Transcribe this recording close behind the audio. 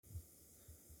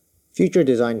Future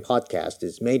Design Podcast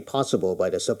is made possible by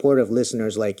the support of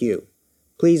listeners like you.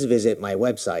 Please visit my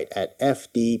website at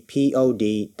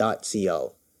fdpod.co.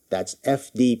 That's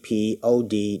fdpod.co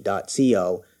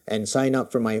and sign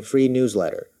up for my free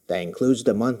newsletter that includes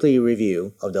the monthly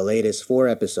review of the latest 4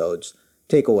 episodes,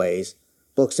 takeaways,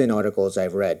 books and articles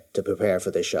I've read to prepare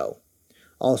for the show.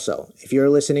 Also, if you're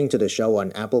listening to the show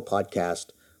on Apple Podcast,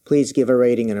 please give a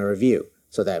rating and a review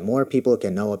so that more people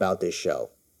can know about this show.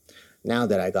 Now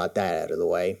that I got that out of the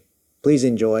way, please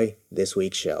enjoy this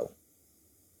week's show.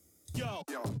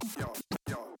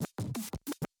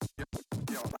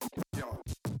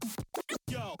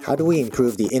 How do we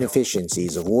improve the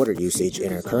inefficiencies of water usage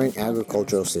in our current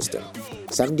agricultural system?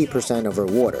 70% of our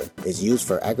water is used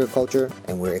for agriculture,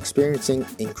 and we're experiencing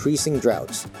increasing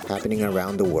droughts happening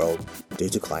around the world due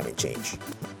to climate change.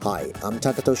 Hi, I'm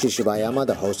Takatoshi Shibayama,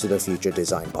 the host of the Future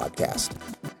Design Podcast.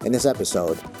 In this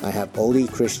episode, I have Ole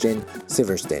Christian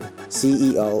Sivertsen,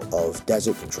 CEO of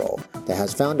Desert Control, that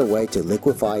has found a way to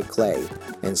liquefy clay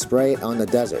and spray it on the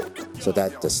desert so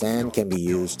that the sand can be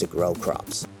used to grow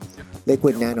crops.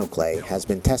 Liquid nanoclay has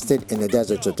been tested in the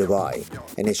deserts of Dubai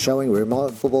and is showing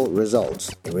remarkable results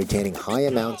in retaining high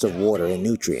amounts of water and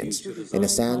nutrients in the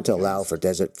sand to allow for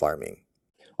desert farming.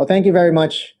 Well, thank you very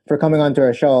much for coming on to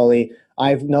our show, Ole.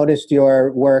 I've noticed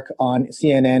your work on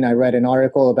CNN. I read an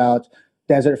article about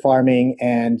desert farming,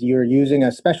 and you're using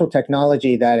a special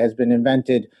technology that has been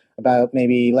invented about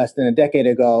maybe less than a decade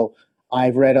ago.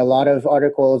 I've read a lot of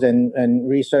articles and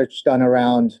research done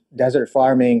around desert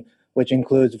farming, which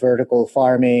includes vertical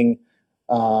farming,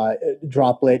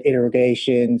 droplet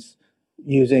irrigations,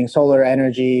 using solar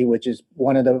energy, which is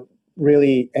one of the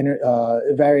really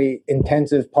very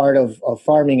intensive part of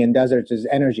farming in deserts is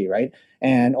energy, right?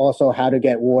 And also how to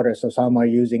get water. So some are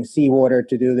using seawater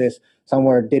to do this, some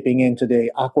are dipping into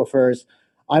the aquifers.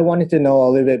 I wanted to know a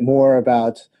little bit more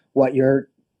about what your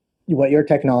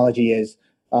technology is,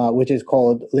 which is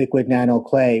called liquid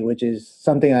nanoclay, which is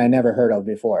something I never heard of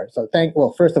before. So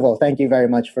first of all, thank you very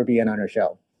much for being on our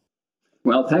show.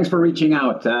 Well, thanks for reaching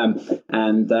out. Let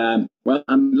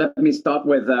me start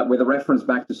with a reference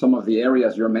back to some of the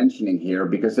areas you're mentioning here,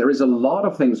 because there is a lot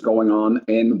of things going on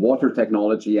in water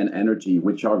technology and energy,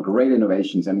 which are great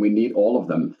innovations, and we need all of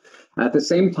them. At the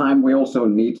same time, we also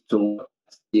need to look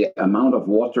at the amount of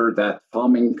water that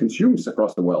farming consumes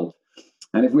across the world.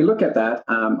 And if we look at that,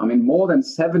 more than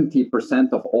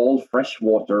 70% of all fresh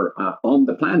water on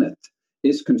the planet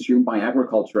is consumed by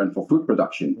agriculture and for food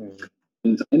production. Mm.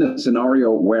 And in a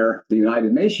scenario where the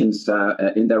United Nations,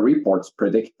 in their reports,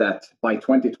 predict that by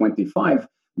 2025,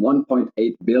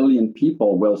 1.8 billion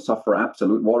people will suffer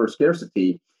absolute water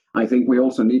scarcity, I think we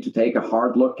also need to take a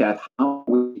hard look at how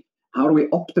do we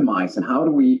optimize and how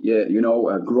do we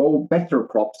grow better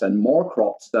crops and more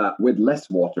crops with less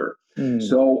water. Mm.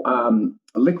 So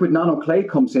liquid nanoclay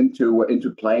comes into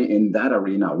play in that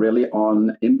arena, really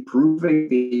on improving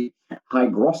the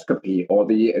hygroscopy, or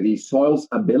the soil's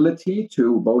ability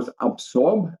to both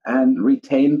absorb and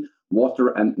retain water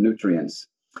and nutrients.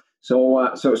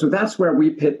 So that's where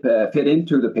we fit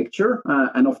into the picture.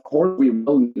 And of course, we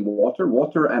will need water.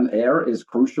 Water and air is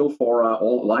crucial for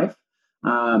all life.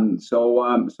 We're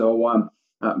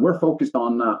focused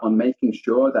on making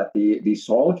sure that the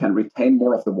soil can retain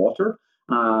more of the water.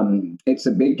 It's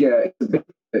a big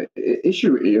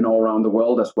issue, around the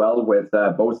world as well. With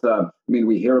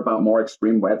we hear about more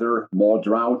extreme weather, more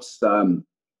droughts.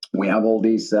 We have all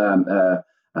these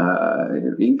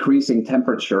increasing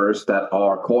temperatures that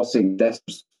are causing death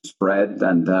to spread,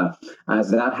 and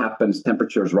as that happens,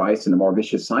 temperatures rise in a more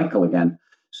vicious cycle again.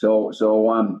 So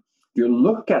you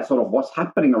look at sort of what's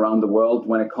happening around the world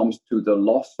when it comes to the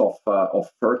loss of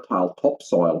fertile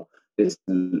topsoil, this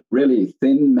really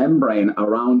thin membrane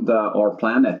around our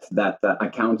planet that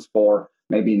accounts for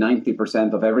maybe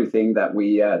 90% of everything that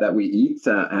we eat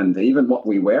and even what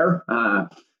we wear.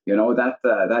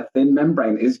 That thin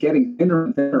membrane is getting thinner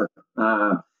and thinner.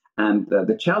 And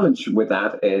the challenge with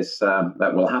that is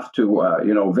that we'll have to,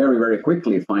 very, very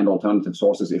quickly find alternative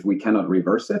sources if we cannot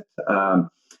reverse it.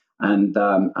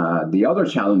 The other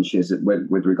challenge is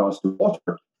with regards to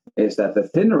water is that the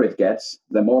thinner it gets,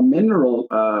 the more mineral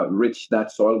rich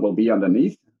that soil will be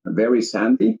underneath, very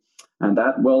sandy, and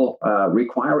that will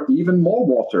require even more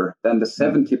water than the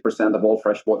 70% of all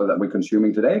fresh water that we're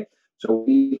consuming today. So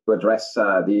we need to address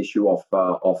the issue of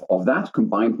that,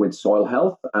 combined with soil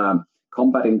health,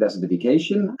 combating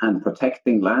desertification, and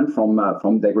protecting land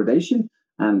from degradation,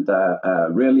 and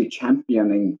really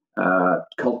championing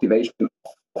cultivation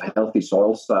of healthy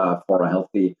soils for a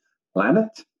healthy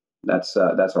planet. That's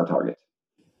our target.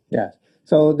 Yeah.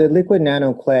 So the liquid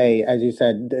nano clay, as you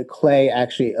said, the clay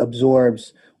actually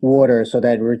absorbs water so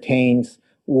that it retains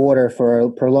water for a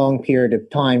prolonged period of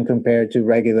time compared to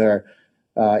regular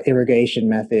irrigation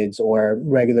methods or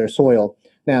regular soil.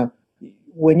 Now,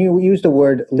 when you use the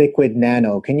word liquid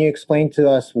nano, can you explain to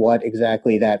us what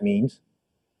exactly that means?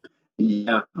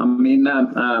 Yeah, I mean,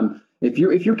 if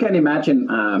you can imagine,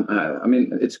 I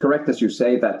mean, it's correct as you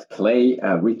say that clay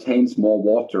retains more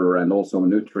water and also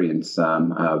nutrients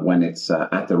when it's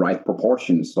at the right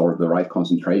proportions or the right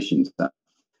concentrations.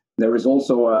 There is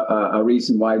also a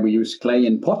reason why we use clay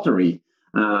in pottery.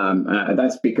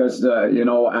 That's because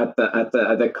at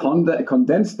the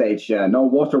condensed stage, no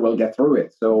water will get through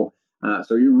it. So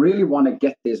you really want to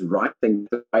get this right thing,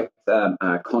 the right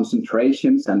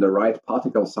concentrations and the right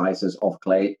particle sizes of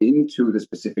clay into the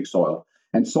specific soil.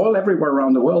 And soil everywhere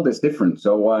around the world is different.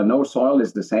 So no soil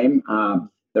is the same.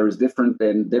 There is difference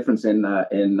in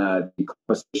the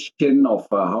composition of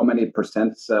how many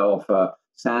percents of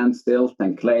sand, silt,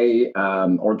 and clay,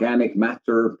 organic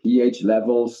matter, pH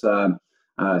levels,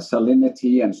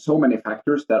 salinity, and so many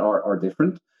factors that are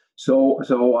different. So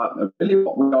really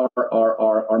what we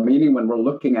are meaning when we're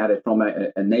looking at it from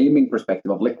a naming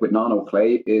perspective of liquid nano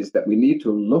clay is that we need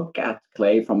to look at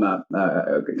clay from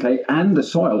clay and the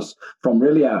soils from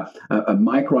really a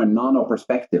micro and nano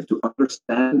perspective to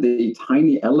understand the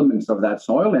tiny elements of that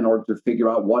soil in order to figure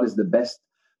out what is the best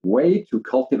way to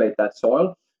cultivate that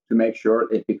soil to make sure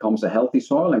it becomes a healthy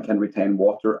soil and can retain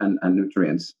water and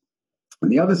nutrients.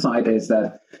 And the other side is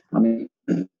that, I mean,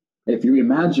 if you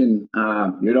imagine,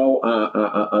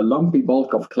 a lumpy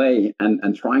bulk of clay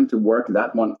and trying to work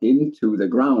that one into the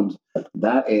ground,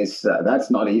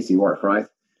 that's not easy work, right?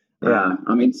 Yeah.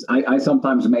 I mean, I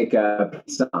sometimes make a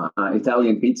pizza,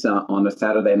 Italian pizza on a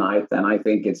Saturday night, and I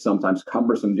think it's sometimes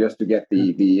cumbersome just to get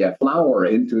the flour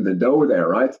into the dough there,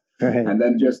 right? Right. And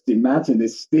then just imagine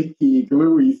this sticky,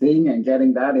 gluey thing and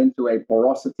getting that into a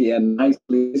porosity and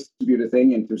nicely distributed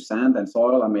thing into sand and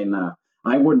soil. I mean,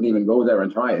 I wouldn't even go there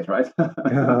and try it, right?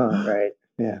 Right.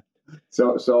 Yeah.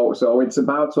 So it's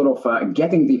about sort of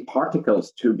getting the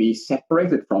particles to be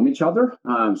separated from each other.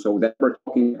 So that we're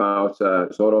talking about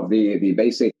sort of the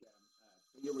basic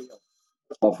theory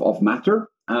of matter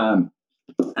and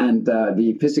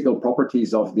the physical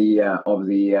properties of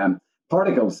the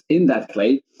particles in that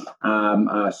clay,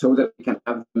 so that we can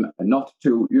have them not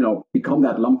to become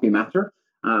that lumpy matter,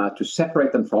 to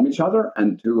separate them from each other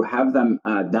and to have them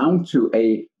down to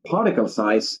a particle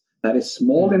size that is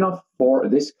small enough for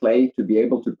this clay to be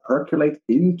able to percolate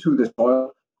into the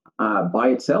soil by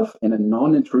itself in a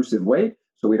non-intrusive way.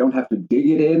 So we don't have to dig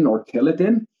it in or till it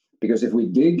in, because if we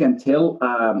dig and till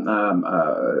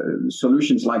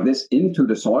solutions like this into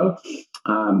the soil,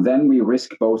 then we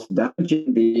risk both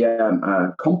damaging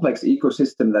the complex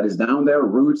ecosystem that is down there,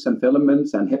 roots and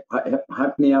filaments and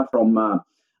hypnea from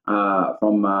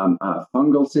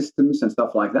fungal systems and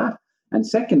stuff like that. And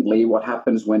secondly, what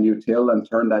happens when you till and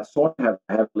turn that soil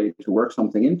heavily to work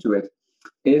something into it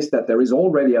is that there is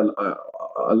already a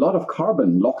lot of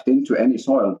carbon locked into any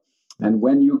soil. And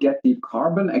when you get the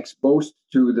carbon exposed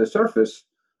to the surface,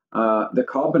 the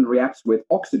carbon reacts with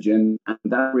oxygen, and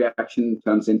that reaction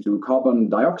turns into carbon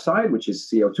dioxide, which is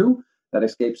CO2, that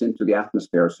escapes into the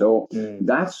atmosphere. So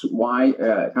that's why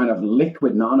kind of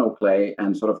liquid nanoclay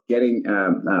and sort of getting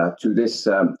to this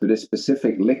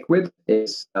specific liquid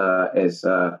is sort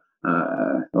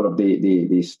of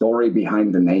the story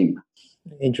behind the name.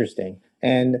 Interesting.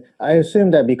 And I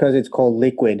assume that because it's called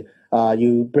liquid,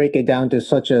 you break it down to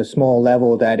such a small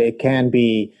level that it can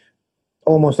be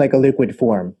almost like a liquid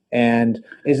form. And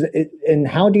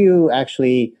how do you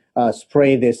actually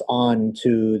spray this on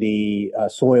to the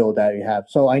soil that you have?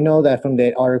 So I know that from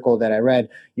the article that I read,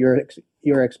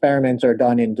 your experiments are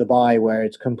done in Dubai, where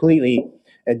it's completely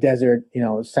a desert,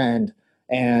 sand,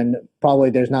 and probably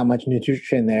there's not much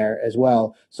nutrition there as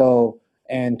well. So,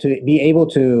 and to be able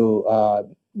to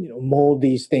mold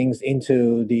these things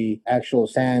into the actual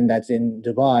sand that's in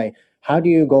Dubai, how do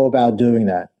you go about doing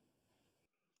that?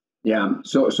 Yeah,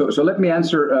 so let me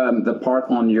answer the part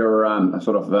on your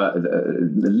sort of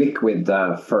the liquid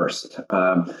first.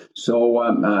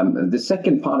 The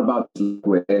second part about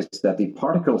liquid is that the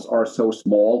particles are so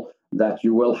small that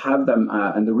you will have them,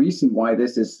 and the reason why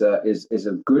this is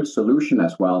a good solution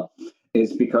as well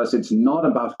is because it's not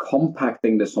about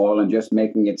compacting the soil and just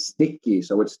making it sticky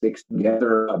so it sticks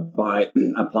together by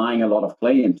applying a lot of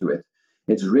clay into it.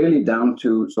 It's really down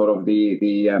to sort of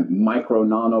the micro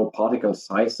nano particle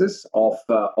sizes of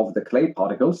the clay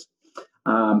particles,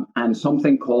 and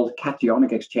something called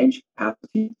cationic exchange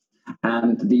capacity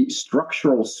and the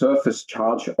structural surface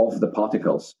charge of the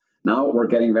particles. Now we're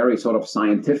getting very sort of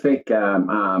scientific.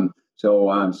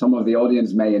 So some of the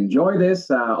audience may enjoy this.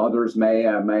 Others may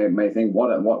think,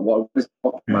 what is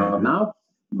talking about now?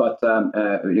 But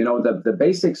the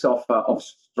basics of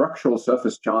structural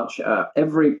surface charge.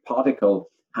 Every particle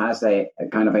has a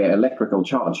kind of a electrical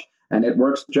charge, and it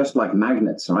works just like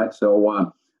magnets, right?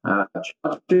 So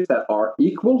charges that are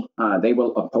equal, they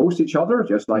will oppose each other,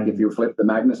 just like if you flip the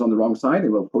magnets on the wrong side, they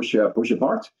will push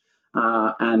apart.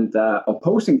 And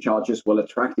opposing charges will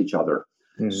attract each other.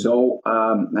 So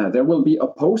there will be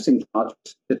opposing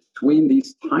charges between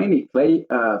these tiny clay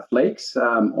flakes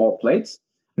or plates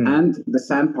and the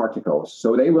sand particles.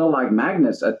 So they will, like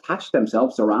magnets, attach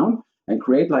themselves around and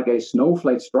create like a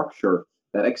snowflake structure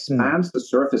that expands the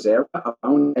surface area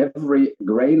around every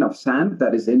grain of sand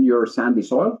that is in your sandy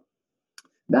soil.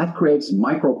 That creates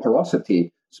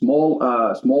microporosity, small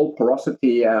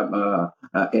porosity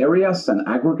areas and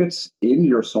aggregates in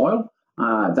your soil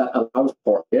that allows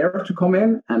for air to come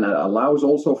in, and allows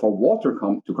also for water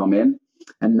to come in.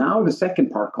 And now the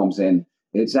second part comes in.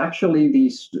 It's actually the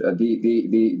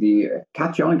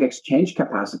cationic exchange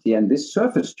capacity and this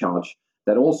surface charge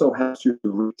that also has to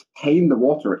retain the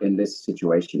water in this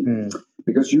situation,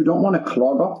 because you don't want to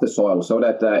clog up the soil so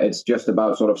that it's just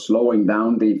about sort of slowing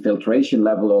down the filtration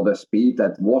level or the speed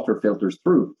that water filters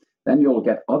through. Then you'll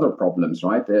get other problems,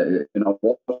 right?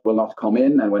 Water will not come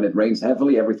in, and when it rains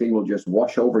heavily, everything will just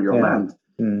wash over your land.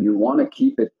 You want to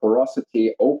keep it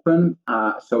porosity open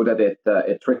so that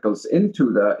it trickles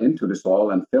into the soil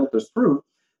and filters through.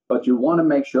 But you want to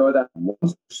make sure that once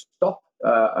you stop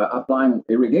applying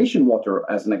irrigation water,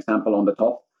 as an example, on the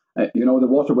top, the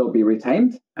water will be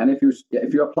retained. And if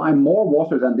you apply more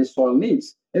water than this soil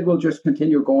needs, it will just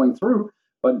continue going through.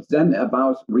 But it's then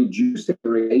about reducing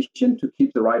irrigation to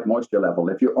keep the right moisture level.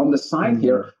 If you're on the side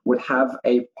here would have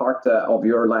a part of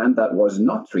your land that was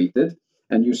not treated,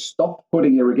 and you stop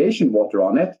putting irrigation water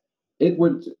on it, it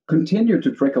would continue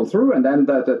to trickle through, and then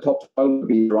the top soil would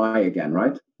be dry again,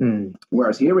 right?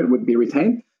 Whereas here it would be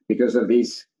retained because of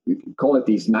these, call it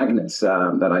these magnets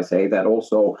that I say, that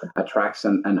also attracts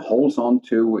and holds on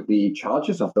to the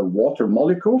charges of the water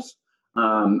molecules.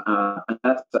 And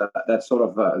that's sort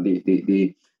of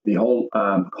the whole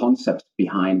concept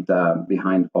behind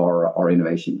our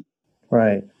innovation.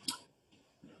 Right.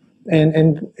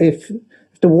 And if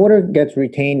the water gets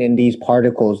retained in these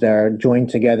particles that are joined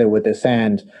together with the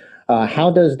sand, how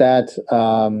does that?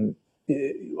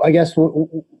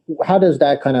 How does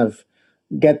that kind of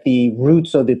get the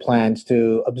roots of the plants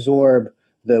to absorb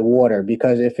the water?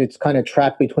 Because if it's kind of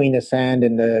trapped between the sand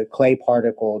and the clay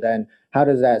particle, then how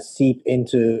does that seep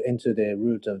into the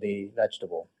roots of the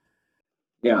vegetable?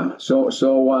 Yeah, so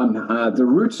the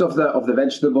roots of the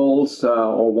vegetables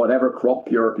or whatever crop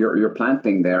you're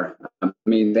planting there, I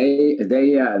mean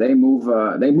they move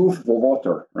for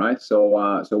water, right?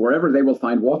 So wherever they will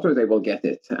find water, they will get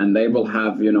it, and they will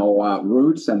have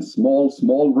roots and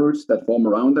small roots that form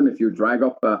around them. If you drag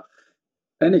up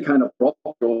any kind of crop,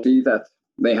 you'll see that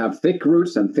they have thick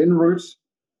roots and thin roots.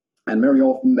 And very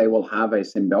often they will have a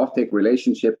symbiotic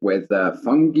relationship with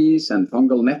fungi and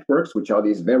fungal networks, which are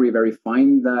these very, very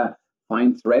fine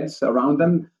threads around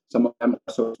them. Some of them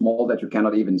are so small that you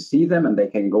cannot even see them, and they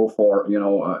can go for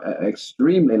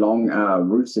extremely long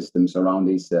root systems around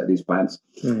these plants.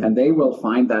 And they will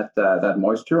find that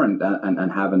moisture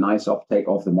and have a nice uptake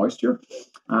of the moisture.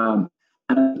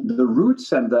 And the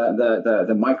roots and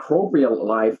the microbial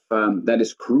life that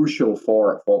is crucial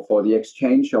for the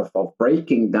exchange of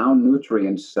breaking down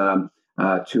nutrients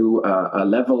to a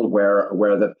level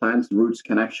where the plant's roots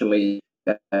can actually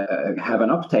have an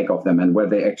uptake of them, and where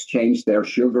they exchange their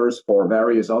sugars for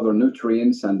various other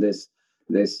nutrients, and this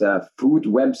food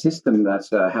web system that's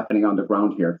happening on the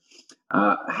ground here.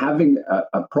 Having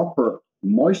a proper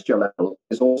moisture level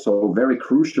is also very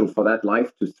crucial for that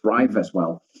life to thrive as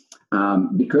well.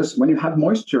 Because when you have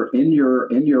moisture in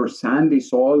your sandy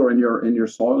soil, or in your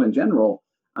soil in general,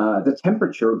 the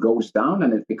temperature goes down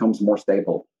and it becomes more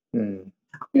stable. An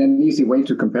easy way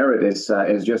to compare it is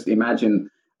just imagine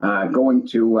going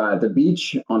to the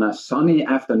beach on a sunny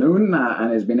afternoon,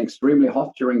 and it's been extremely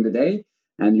hot during the day,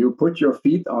 and you put your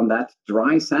feet on that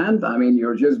dry sand. I mean,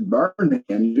 you're just burning,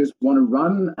 and you just want to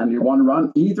run, and you want to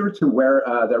run either to where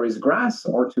there is grass,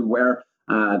 or to where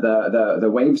the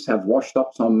waves have washed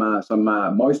up some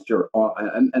moisture,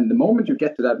 and the moment you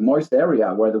get to that moist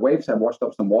area where the waves have washed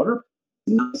up some water,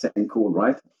 nice and cool,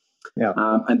 right? Yeah.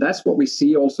 And that's what we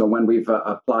see also when we've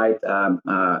applied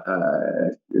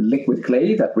liquid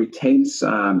clay that retains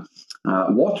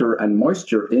water and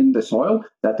moisture in the soil,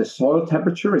 that the soil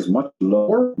temperature is much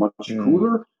lower, much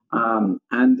cooler,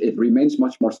 and it remains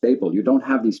much more stable. You don't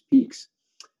have these peaks.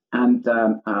 And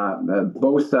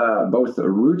both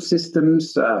root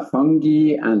systems,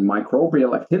 fungi, and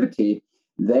microbial activity,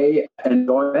 they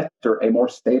enjoy better a more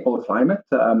stable climate.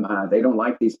 They don't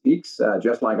like these peaks,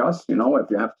 just like us. If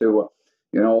you have to,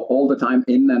 all the time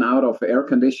in and out of air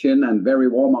condition and very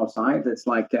warm outside, it's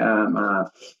like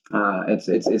it's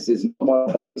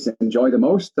what we enjoy the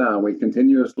most. We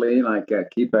continuously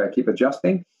keep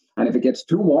adjusting. And if it gets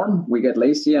too warm, we get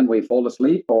lazy and we fall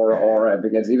asleep, or if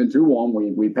it gets even too warm,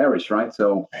 we perish, right?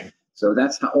 So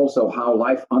that's also how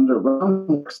life underground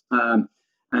works. And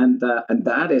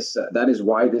that is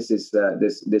why this is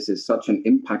such an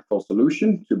impactful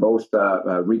solution to both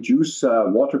reduce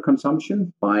water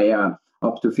consumption by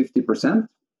up to 50%,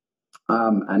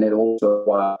 and it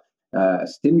also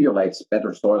stimulates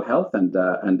better soil health, and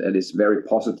it is very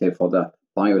positive for the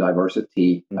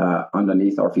biodiversity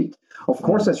underneath our feet. Of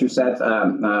course, as you said,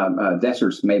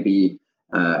 deserts may be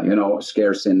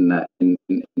scarce in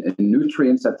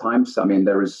nutrients at times. I mean,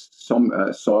 there is some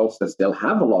soils that still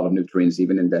have a lot of nutrients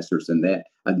even in deserts, and a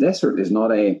desert is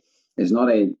not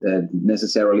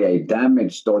necessarily a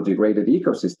damaged or degraded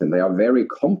ecosystem. They are very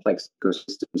complex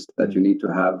ecosystems that you need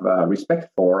to have respect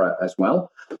for as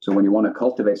well. So when you want to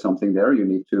cultivate something there, you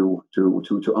need to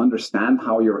understand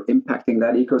how you're impacting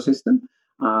that ecosystem.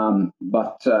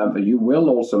 But you will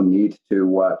also need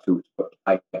to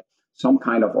some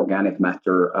kind of organic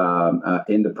matter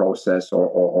in the process,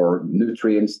 or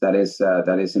nutrients that is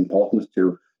important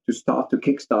to start to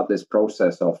kickstart this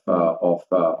process of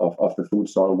the food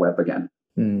soil web again.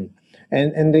 Mm.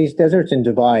 And these deserts in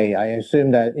Dubai, I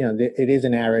assume that it is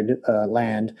an arid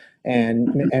land,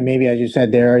 and maybe, as you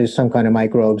said, there is some kind of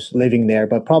microbes living there,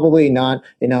 but probably not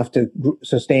enough to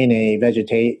sustain a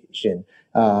vegetation.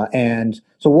 And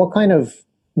so, what kind of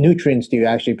nutrients do you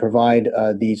actually provide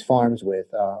these farms with?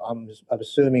 I'm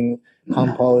assuming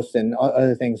compost and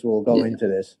other things will go into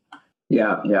this.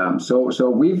 Yeah. So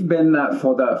we've been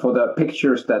for the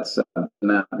pictures that's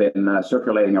been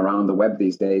circulating around the web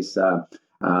these days.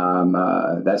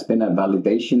 That's been a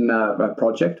validation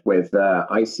project with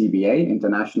ICBA,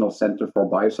 International Center for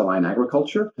Biosaline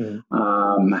Agriculture.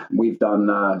 Mm-hmm. We've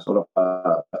done sort of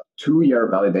a 2-year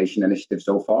validation initiative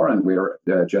so far, and we're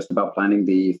just about planning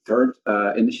the third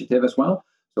initiative as well.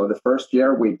 So the first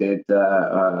year we did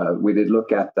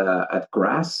look at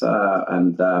grass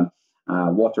and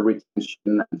water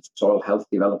retention and soil health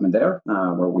development there,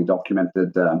 where we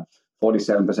documented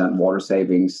 47% water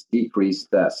savings, decreased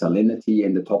salinity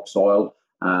in the topsoil,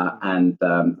 and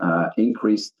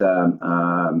increased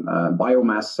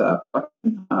biomass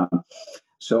production.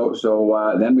 So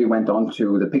then we went on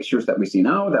to the pictures that we see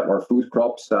now that were food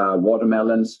crops,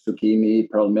 watermelons, zucchini,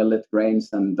 pearl millet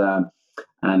grains, and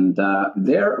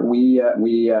there we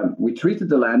treated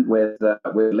the land with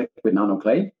liquid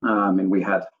nanoclay, and we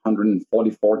had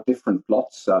 144 different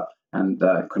plots and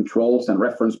controls and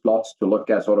reference plots to look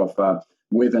at sort of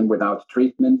with and without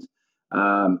treatment.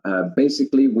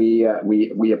 Basically, we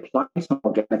apply some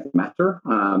organic matter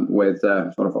with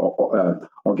sort of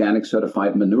organic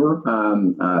certified manure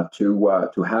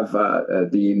to have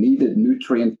the needed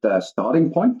nutrient starting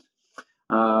point.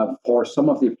 For some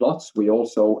of the plots, we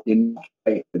also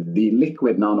inject the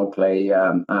liquid nanoclay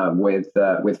with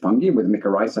fungi, with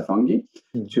mycorrhiza fungi,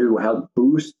 to help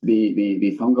boost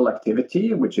the fungal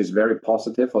activity, which is very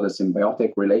positive for the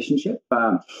symbiotic relationship.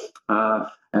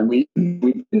 And we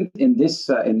didn't in this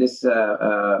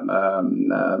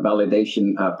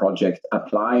validation project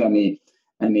apply any.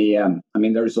 I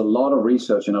mean, there's a lot of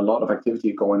research and a lot of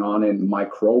activity going on in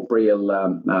microbial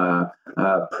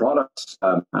products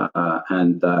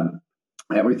and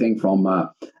everything from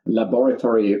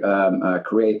laboratory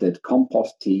created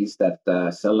compost teas that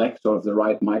select sort of the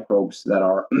right microbes that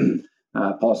are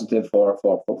positive for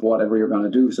whatever you're going to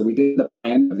do. So we did the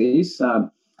plan of these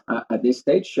at this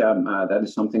stage. That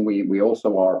is something we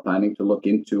also are planning to look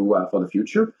into for the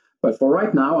future. But for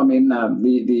right now, I mean,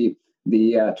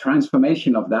 the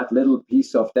transformation of that little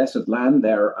piece of desert land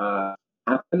there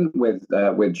happened with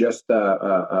just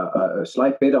a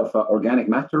slight bit of organic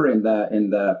matter in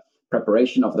the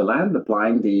preparation of the land,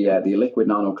 applying the liquid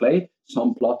nanoclay.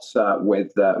 Some plots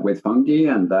with fungi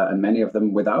and many of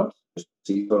them without. Just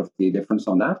see sort of the difference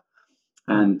on that.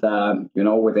 And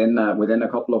within a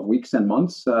couple of weeks and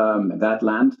months, that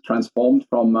land transformed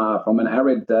from an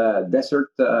arid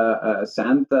desert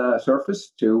sand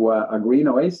surface to a green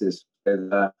oasis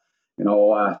with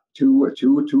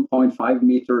 2.5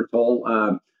 meter tall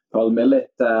pearl millet,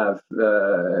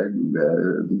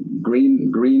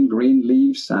 green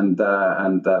leaves and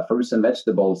fruits and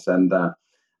vegetables. And I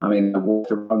mean, I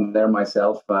walked around there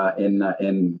myself in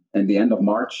the end of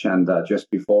March, and just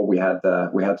before we had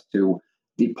to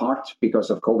depart because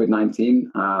of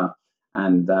COVID-19.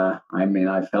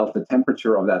 I felt the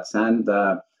temperature of that sand,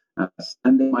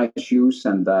 stand in my shoes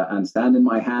and stand in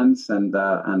my hands, and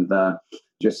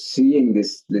just seeing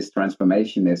this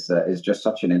transformation is just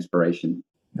such an inspiration.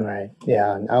 Right.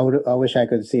 Yeah. I wish I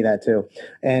could see that too.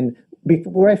 And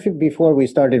before we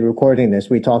started recording this,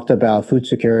 we talked about food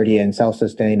security and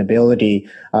self-sustainability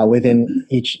within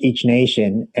each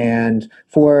nation. And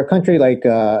for a country like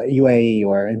UAE,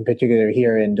 or in particular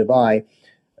here in Dubai,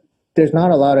 there's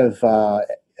not a lot of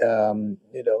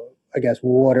I guess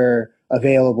water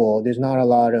available. There's not a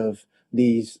lot of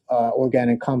these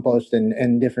organic compost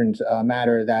and different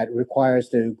matter that requires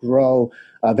to grow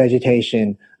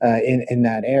vegetation in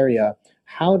that area.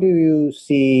 How do you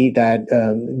see that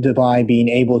Dubai being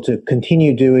able to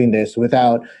continue doing this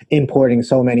without importing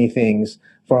so many things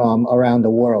from around the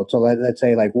world? So let's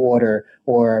say like water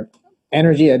or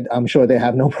energy. I'm sure they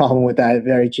have no problem with that.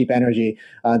 Very cheap energy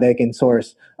they can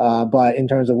source. But in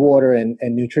terms of water and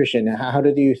nutrition, how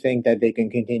do you think that they can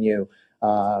continue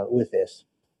with this?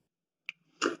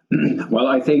 Well,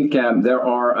 I think there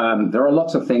are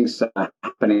lots of things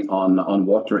happening on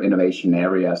water innovation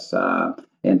areas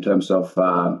in terms of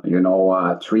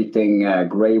treating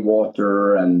gray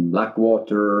water and black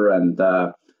water and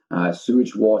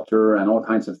sewage water and all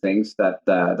kinds of things that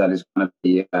is going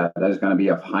to be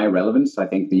of high relevance. I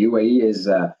think the UAE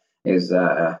is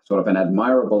sort of an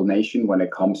admirable nation when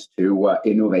it comes to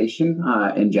innovation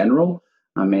in general.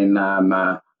 I mean,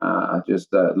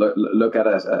 look at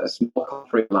a small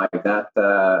country like that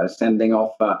sending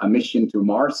off a mission to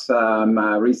Mars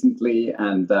recently,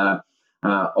 and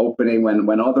opening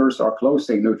when others are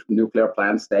closing nuclear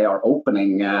plants, they are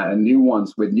opening new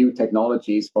ones with new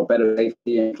technologies for better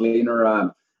safety and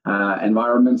cleaner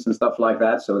environments and stuff like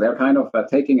that. So they're kind of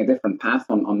taking a different path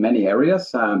on many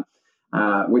areas,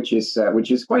 which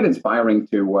is quite inspiring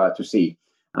to see.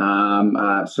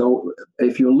 So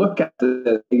if you look at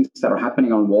the things that are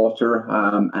happening on water,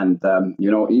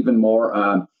 even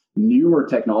more newer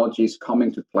technologies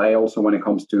coming to play also when it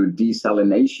comes to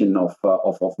desalination of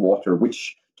water,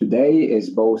 which today is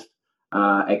both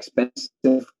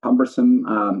expensive, cumbersome,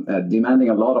 demanding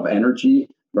a lot of energy,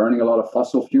 burning a lot of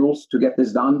fossil fuels to get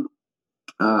this done,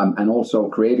 and also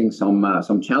creating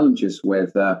some challenges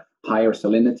with higher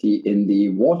salinity in the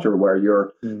water, where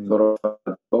you're sort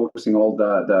of focusing all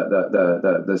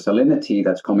the salinity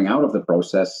that's coming out of the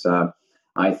process.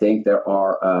 I think there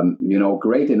are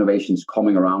great innovations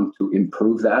coming around to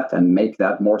improve that and make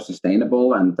that more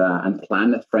sustainable and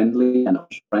planet friendly and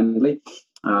friendly.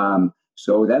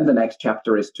 So then the next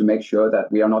chapter is to make sure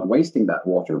that we are not wasting that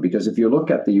water, because if you look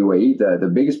at the UAE,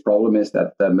 the biggest problem is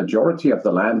that the majority of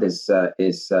the land is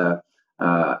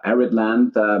arid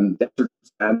land, desert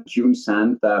sand, dune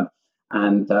sand,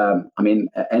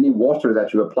 any water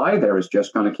that you apply there is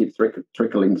just going to keep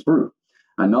trickling through.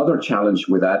 Another challenge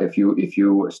with that, if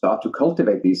you start to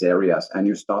cultivate these areas and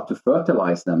you start to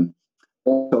fertilize them,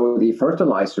 also the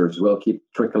fertilizers will keep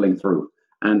trickling through.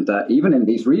 And even in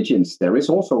these regions, there is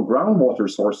also groundwater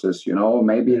sources.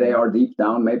 Maybe they are deep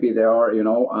down, maybe they are,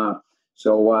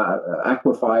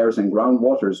 aquifers and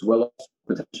groundwaters will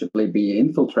potentially be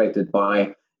infiltrated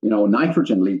by,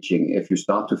 nitrogen leaching if you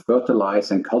start to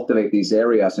fertilize and cultivate these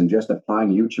areas and just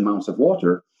applying huge amounts of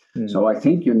water. So I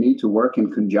think you need to work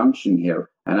in conjunction here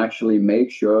and actually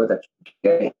make sure that you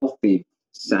get a healthy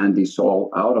sandy soil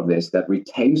out of this that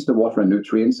retains the water and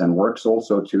nutrients and works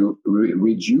also to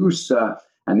reduce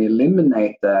and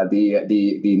eliminate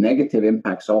the negative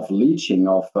impacts of leaching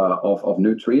of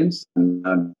nutrients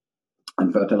and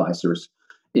fertilizers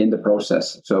in the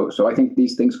process. So I think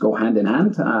these things go hand in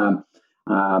hand.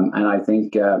 And I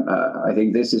think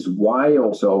this is why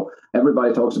also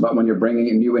everybody talks about when you're bringing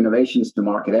in new innovations to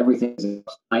market, everything is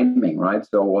timing, right?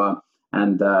 So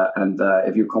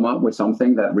if you come up with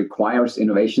something that requires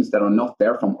innovations that are not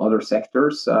there from other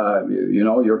sectors,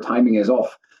 your timing is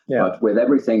off. Yeah. But with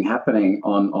everything happening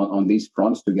on these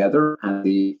fronts together and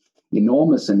the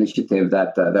enormous initiative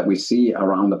that we see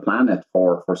around the planet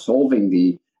for solving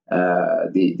the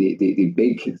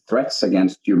big threats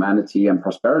against humanity and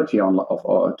prosperity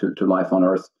to life on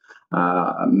Earth,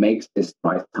 makes this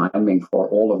right timing for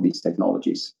all of these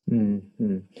technologies.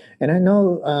 Mm-hmm. And I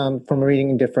know from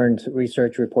reading different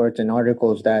research reports and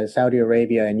articles that Saudi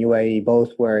Arabia and UAE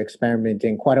both were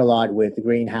experimenting quite a lot with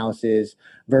greenhouses,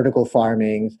 vertical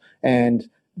farming, and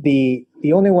the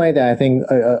only way that I think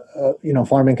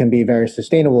farming can be very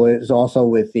sustainable is also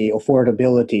with the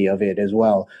affordability of it as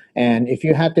well. And if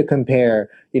you had to compare,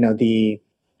 the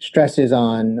stresses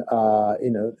on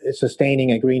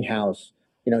sustaining a greenhouse,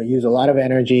 use a lot of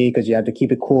energy because you have to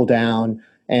keep it cool down,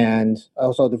 and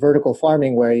also the vertical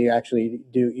farming where you actually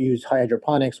do use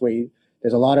hydroponics,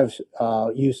 there's a lot of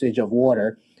usage of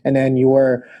water, and then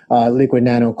your liquid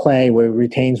nano clay where it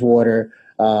retains water.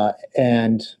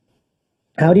 And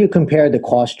how do you compare the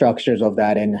cost structures of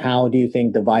that, and how do you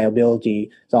think the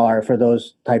viabilities are for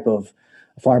those type of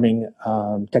farming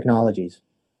technologies?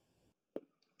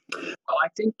 Well, I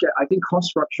think cost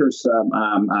structures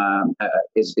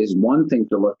is one thing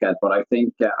to look at, but I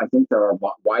think there are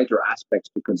wider aspects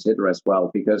to consider as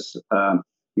well, because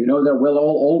there will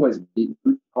always be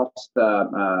cost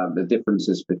the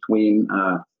differences between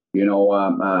a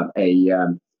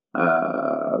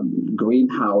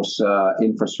greenhouse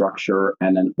infrastructure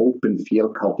and an open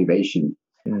field cultivation.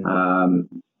 Um,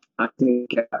 I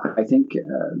think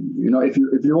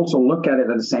if you also look at it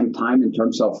at the same time in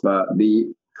terms of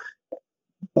the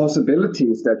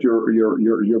possibilities that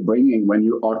you're bringing when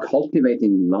you are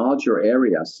cultivating larger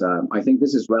areas. I think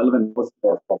this is relevant both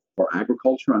for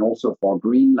agriculture and also for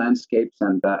green landscapes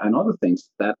and other things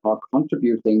that are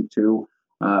contributing to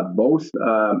both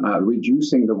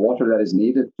reducing the water that is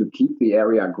needed to keep the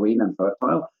area green and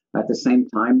fertile, at the same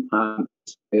time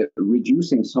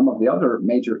reducing some of the other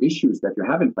major issues that you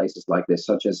have in places like this,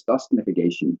 such as dust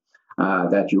mitigation.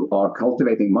 That you are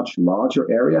cultivating much larger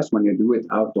areas when you do it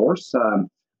outdoors.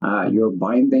 You're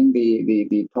binding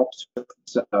the top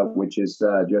surface, which is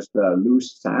just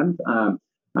loose sand.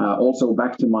 Also,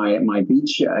 back to my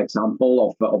beach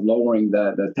example of lowering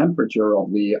the temperature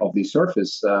of the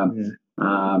surface.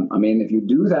 I mean, if you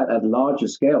do that at larger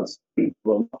scales, it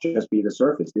will not just be the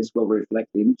surface. This will reflect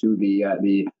into the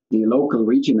local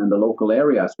region and the local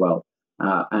area as well.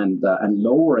 And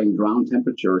lowering ground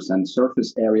temperatures and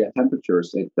surface area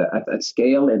temperatures at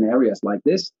scale in areas like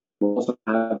this will also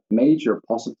have major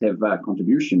positive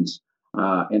contributions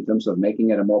in terms of making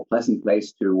it a more pleasant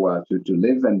place to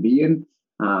live and be in,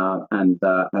 and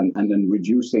then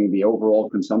reducing the overall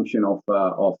consumption of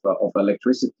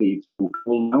electricity to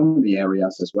cool down the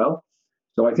areas as well.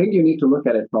 So I think you need to look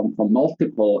at it from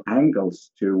multiple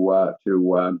angles to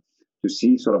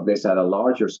see sort of this at a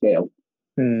larger scale.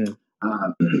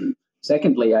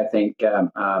 Secondly, I think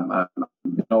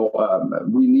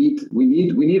we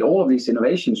need all of these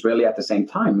innovations really at the same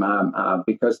time,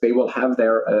 because they will have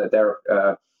their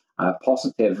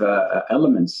positive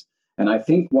elements. And I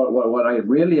think what I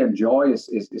really enjoy is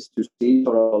to see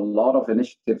sort of a lot of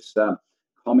initiatives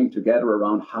coming together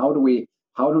around how do we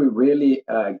really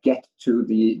get to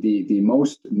the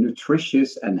most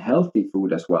nutritious and healthy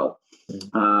food as well.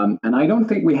 And I don't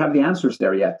think we have the answers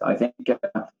there yet. I think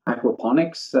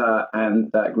aquaponics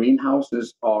and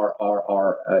greenhouses are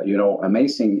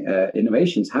amazing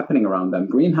innovations happening around them.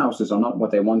 Greenhouses are not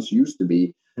what they once used to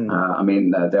be. I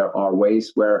mean, there are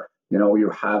ways where you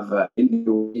have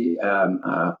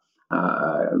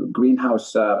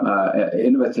greenhouse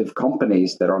innovative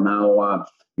companies that are now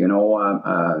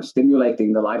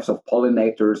stimulating the lives of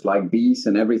pollinators like bees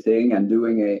and everything, and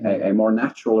doing a more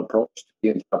natural approach to the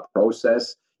entire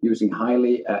process, using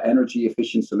highly energy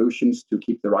efficient solutions to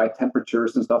keep the right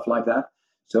temperatures and stuff like that.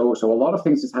 So a lot of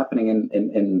things is happening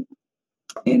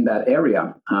in that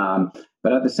area.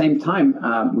 But at the same time,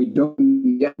 we don't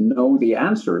yet know the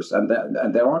answers, and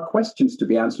there are questions to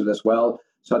be answered as well,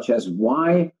 such as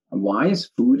why is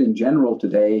food in general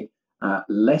today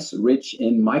less rich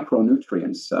in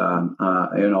micronutrients,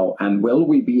 and will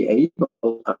we be able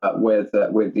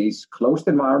with these closed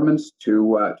environments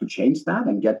to change that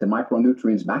and get the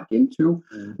micronutrients back into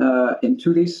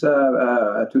these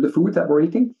to the food that we're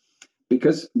eating?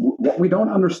 Because what we don't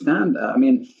understand,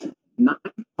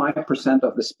 95%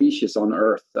 of the species on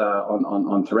Earth,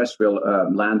 on terrestrial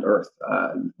land Earth,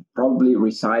 probably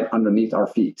reside underneath our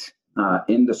feet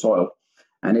in the soil.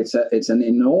 And it's an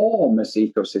enormous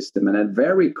ecosystem and a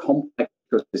very complex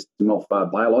ecosystem of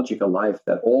biological life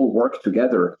that all work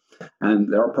together.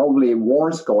 And there are probably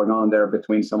wars going on there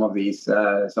between some of these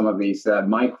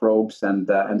microbes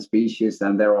and species,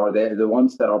 and there are the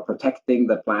ones that are protecting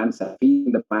the plants and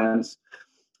feeding the plants,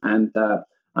 and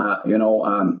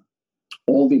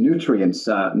all the nutrients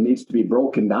needs to be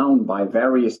broken down by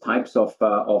various types of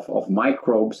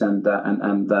microbes and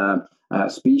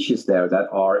species there that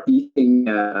are eating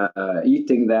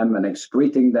them and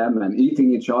excreting them and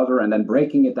eating each other, and then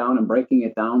breaking it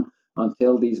down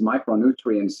until these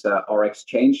micronutrients are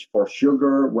exchanged for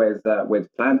sugar with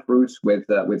plant roots, with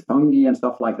fungi and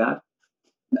stuff like that.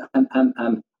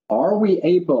 And are we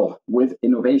able, with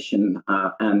innovation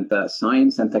and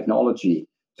science and technology,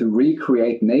 to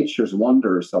recreate nature's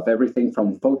wonders of everything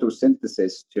from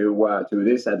photosynthesis to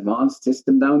this advanced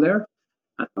system down there?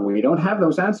 We don't have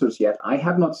those answers yet. I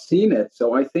have not seen it,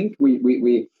 so I think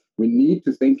we we need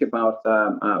to think about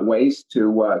ways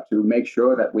to make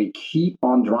sure that we keep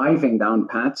on driving down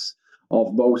paths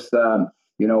of both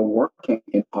working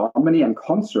in harmony and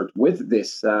concert with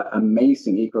this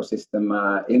amazing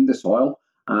ecosystem in the soil,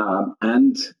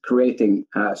 and creating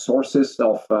sources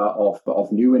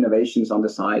of new innovations on the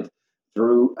side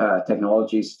through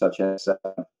technologies such as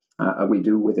we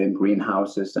do within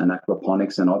greenhouses and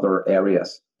aquaponics and other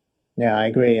areas. Yeah, I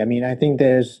agree. I mean, I think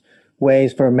there's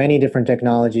ways for many different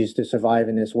technologies to survive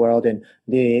in this world, and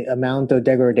the amount of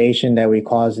degradation that we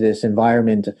cause this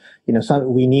environment,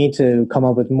 we need to come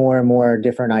up with more and more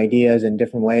different ideas and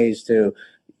different ways to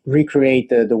recreate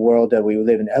the world that we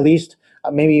live in. At least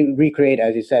maybe recreate,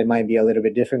 as you said, might be a little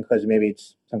bit different because maybe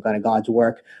it's some kind of God's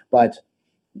work, but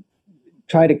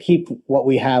try to keep what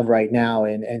we have right now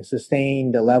and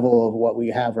sustain the level of what we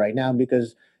have right now,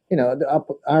 because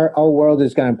our world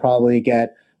is going to probably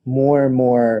get more and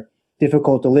more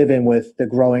difficult to live in with the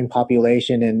growing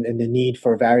population and the need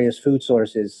for various food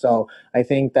sources. So I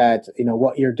think that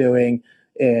what you're doing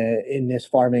in this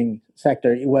farming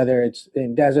sector, whether it's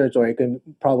in deserts or it can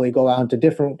probably go out to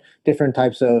different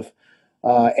types of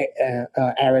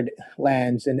arid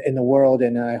lands in the world,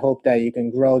 and I hope that you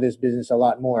can grow this business a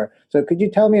lot more. So could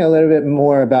you tell me a little bit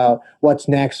more about what's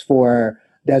next for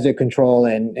Desert Control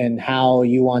and how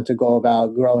you want to go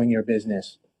about growing your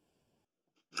business?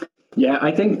 Yeah,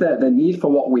 I think that the need for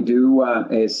what we do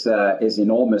is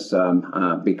enormous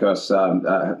because,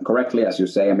 correctly as you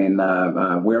say, I mean,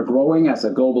 we're growing as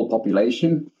a global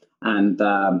population, and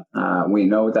we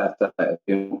know that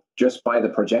just by the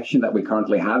projection that we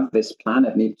currently have, this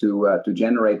planet needs to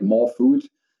generate more food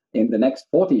in the next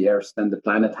 40 years than the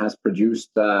planet has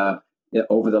produced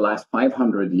over the last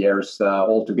 500 years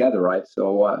altogether, right?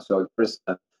 So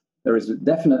there is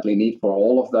definitely need for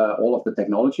all of the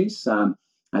technologies.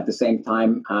 At the same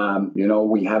time,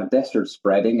 we have desert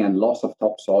spreading and loss of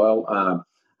topsoil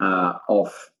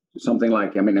of something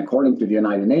like, according to the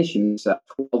United Nations,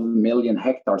 12 million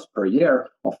hectares per year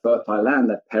of fertile land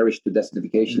that perish to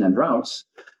desertification and droughts.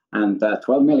 And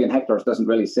 12 million hectares doesn't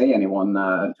really say anyone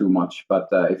too much. But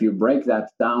if you break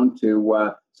that down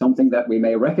to something that we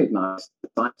may recognize, the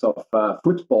size of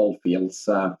football fields,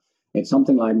 it's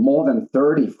something like more than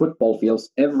 30 football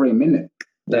fields every minute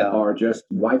that are just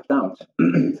wiped out.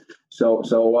 So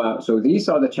these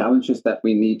are the challenges that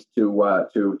we need to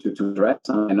address.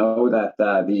 I know that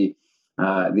the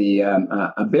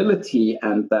ability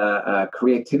and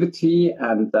creativity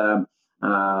and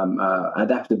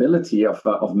adaptability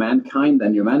of mankind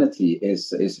and humanity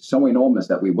is so enormous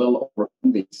that we will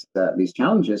overcome these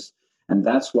challenges, and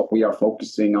that's what we are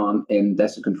focusing on in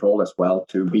Desert Control as well,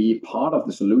 to be part of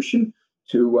the solution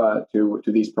to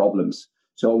these problems.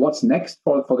 So what's next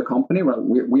for the company? Well,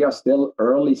 we are still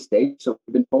early stage, so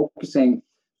we've been focusing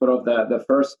sort of the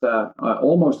first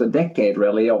almost a decade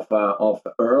really of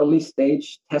early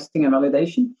stage testing and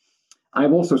validation.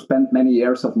 I've also spent many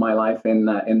years of my life in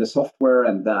the software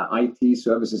and the IT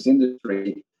services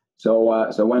industry.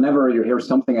 So whenever you hear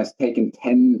something has taken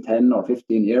 10 or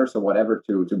 15 years or whatever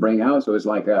to bring out, so it's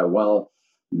like,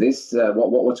 this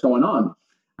what's going on?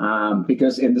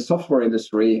 Because in the software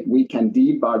industry, we can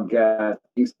debug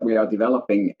things that we are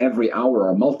developing every hour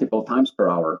or multiple times per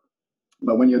hour.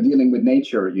 But when you're dealing with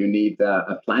nature, you need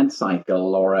a plant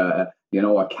cycle or a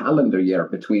calendar year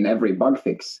between every bug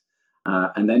fix.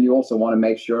 And then you also want to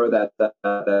make sure that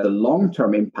the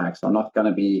long-term impacts are not going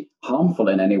to be harmful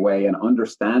in any way, and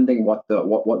understanding what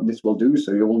this will do.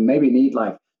 So you will maybe need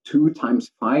like 2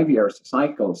 times 5 years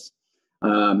cycles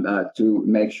to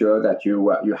make sure that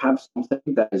you have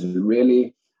something that is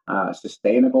really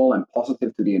sustainable and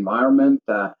positive to the environment.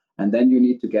 And then you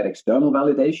need to get external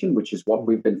validation, which is what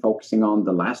we've been focusing on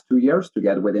the last 2 years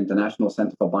together with International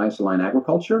Center for Biosaline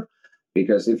Agriculture.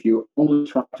 Because if you only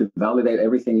try to validate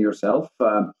everything yourself,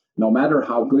 no matter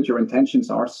how good your intentions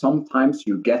are, sometimes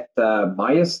you get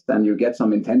biased and you get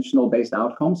some intentional based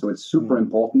outcomes. So it's super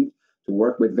important to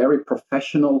work with very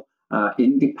professional,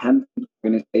 independent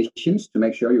organizations to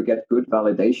make sure you get good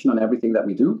validation on everything that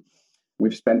we do.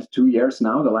 We've spent 2 years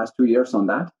now, the last 2 years on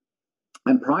that.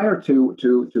 And prior to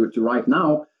right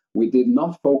now, we did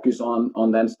not focus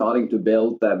on then starting to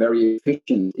build very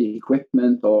efficient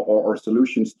equipment or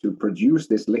solutions to produce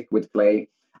this liquid clay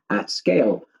at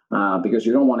scale, because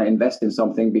you don't want to invest in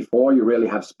something before you really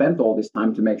have spent all this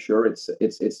time to make sure it's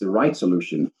the right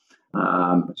solution.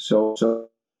 So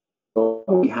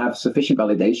we have sufficient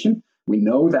validation. We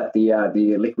know that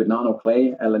the liquid nano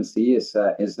clay LNC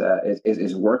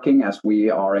is working as we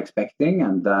are expecting,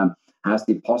 and has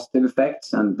the positive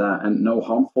effects and no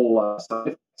harmful side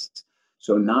effects.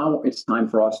 So now it's time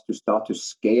for us to start to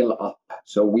scale up.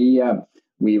 So we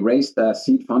We raised a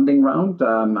seed funding round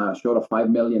short of $5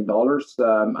 million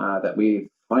that we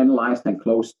finalized and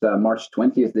closed March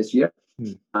 20th this year.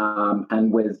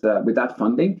 And with that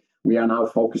funding, we are now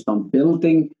focused on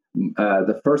building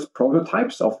the first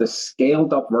prototypes of the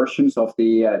scaled up versions of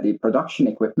the production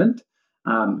equipment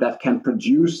that can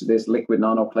produce this liquid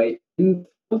nanoclay in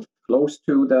close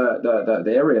to the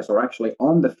areas, or actually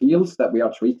on the fields that we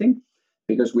are treating,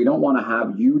 because we don't want to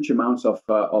have huge amounts of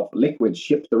liquid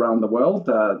shipped around the world.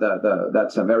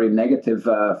 That's a very negative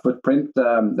footprint.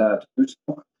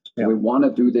 We want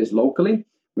to do this locally.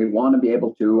 We want to be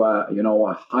able to,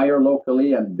 hire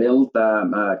locally and build,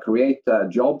 create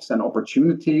jobs and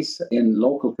opportunities in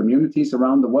local communities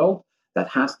around the world that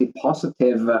has the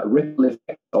positive ripple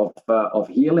effect of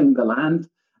healing the land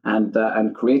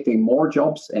and creating more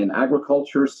jobs in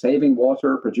agriculture, saving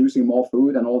water, producing more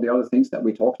food, and all the other things that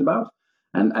we talked about,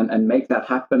 and make that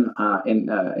happen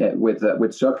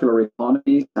with circular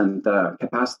economies and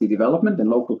capacity development in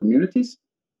local communities.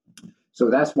 So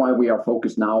that's why we are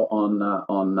focused now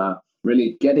on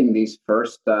really getting these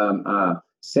first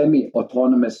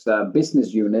semi-autonomous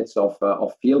business units of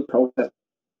field process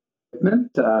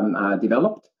equipment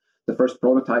developed. The first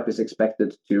prototype is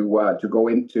expected to go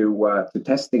into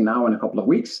testing now in a couple of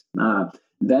weeks.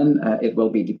 Then it will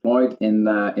be deployed in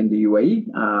the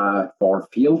UAE for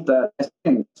field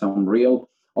testing, some real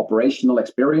operational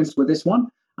experience with this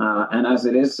one. And as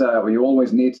it is, you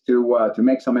always need to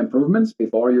make some improvements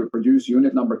before you produce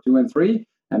unit number 2 and 3.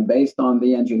 And based on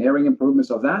the engineering improvements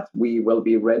of that, we will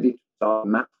be ready to start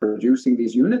mass producing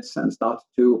these units and start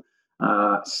to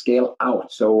scale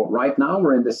out. So right now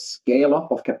we're in the scale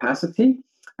up of capacity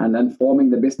and then forming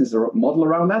the business model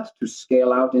around that to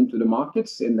scale out into the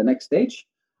markets in the next stage.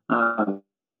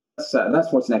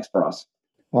 That's what's next for us.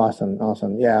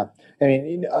 Awesome. Yeah. I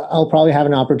mean, I'll probably have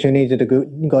an opportunity to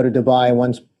go to Dubai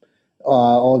once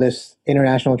all this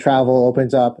international travel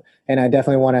opens up. And I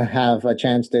definitely want to have a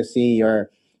chance to see your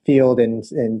field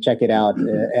and check it out.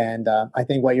 And I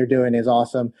think what you're doing is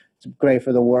awesome. It's great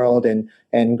for the world and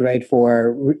great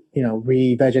for,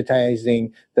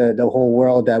 revegetizing the whole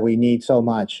world that we need so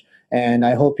much. And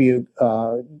I hope you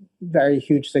very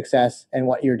huge success in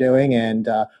what you're doing. And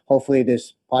hopefully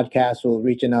this podcast will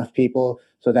reach enough people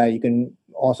so that you can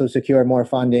also secure more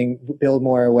funding, build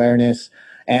more awareness,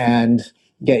 and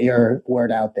get your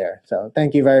word out there. So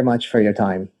thank you very much for your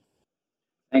time.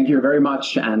 Thank you very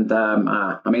much. And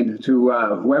to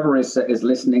whoever is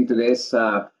listening to this,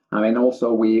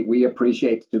 also we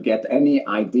appreciate to get any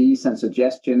ideas and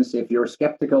suggestions. If you're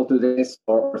skeptical to this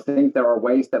or think there are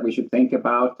ways that we should think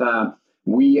about,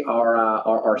 we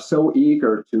are so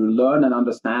eager to learn and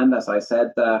understand. As I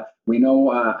said, we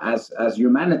know as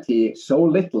humanity so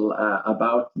little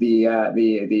about the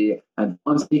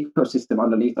advanced ecosystem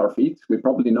underneath our feet. We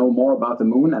probably know more about the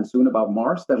moon and soon about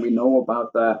Mars than we know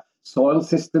about the soil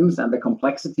systems and the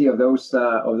complexity of those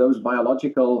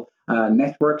biological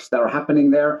networks that are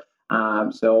happening there.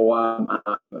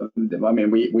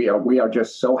 We are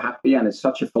just so happy, and it's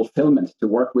such a fulfillment to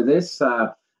work with this.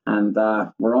 And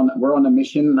we're on a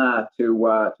mission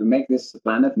to make this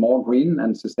planet more green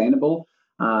and sustainable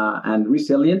and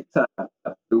resilient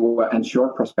to ensure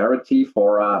prosperity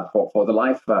for the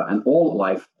life and all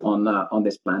life on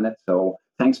this planet. So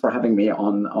thanks for having me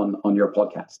on your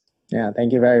podcast. Yeah,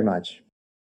 thank you very much.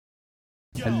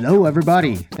 Hello,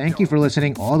 everybody. Thank you for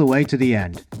listening all the way to the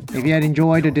end. If you had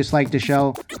enjoyed or disliked the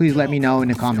show, please let me know in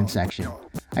the comment section.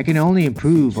 I can only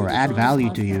improve or add value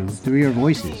to you through your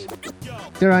voices.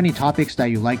 If there are any topics that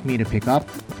you'd like me to pick up,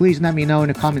 please let me know in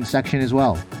the comment section as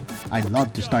well. I'd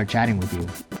love to start chatting with you.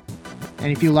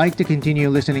 And if you'd like to continue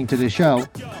listening to the show,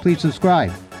 please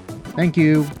subscribe. Thank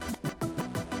you.